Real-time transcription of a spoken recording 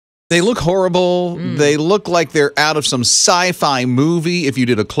They look horrible. They look like they're out of some sci-fi movie if you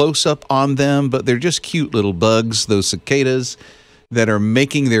did a close-up on them, but they're just cute little bugs, those cicadas that are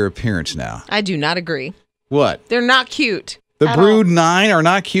making their appearance now. I do not agree. What? They're not cute. The Brood 9 are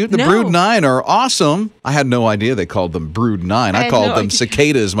not cute? The No. Brood 9 are awesome. I had no idea they called them Brood 9. I called them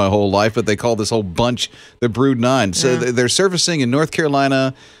cicadas my whole life, but they call this whole bunch the Brood 9. So they're surfacing in North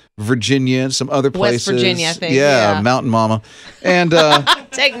Carolina, Virginia, some other places. West Virginia, I think. Yeah, Mountain Mama. And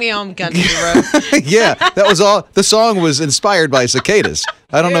Take me home, country road. yeah, that was all. The song was inspired by cicadas.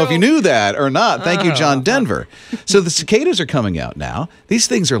 I don't know if you knew that or not. Thank you, John Denver. So the cicadas are coming out now. These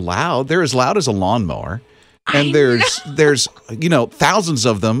things are loud. They're as loud as a lawnmower. And there's thousands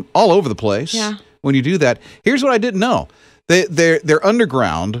of them all over the place. Yeah. When you do that, here's what I didn't know. They're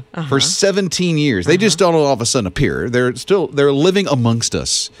underground for 17 years. They just don't all of a sudden appear. They're living amongst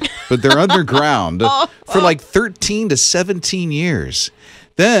us, but they're underground for like 13 to 17 years.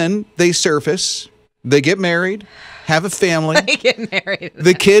 Then they surface, they get married, have a family. They get married.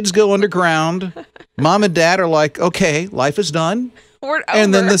 The kids go underground. Mom and dad are like, okay, life is done. We're over.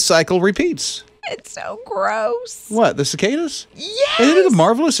 And then the cycle repeats. It's so gross. What, the cicadas? Yes. Isn't it a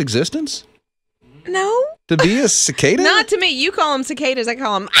marvelous existence? No. To be a cicada? Not to me. You call them cicadas. I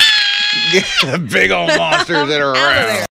call them. Big old monsters that are Out of around. there.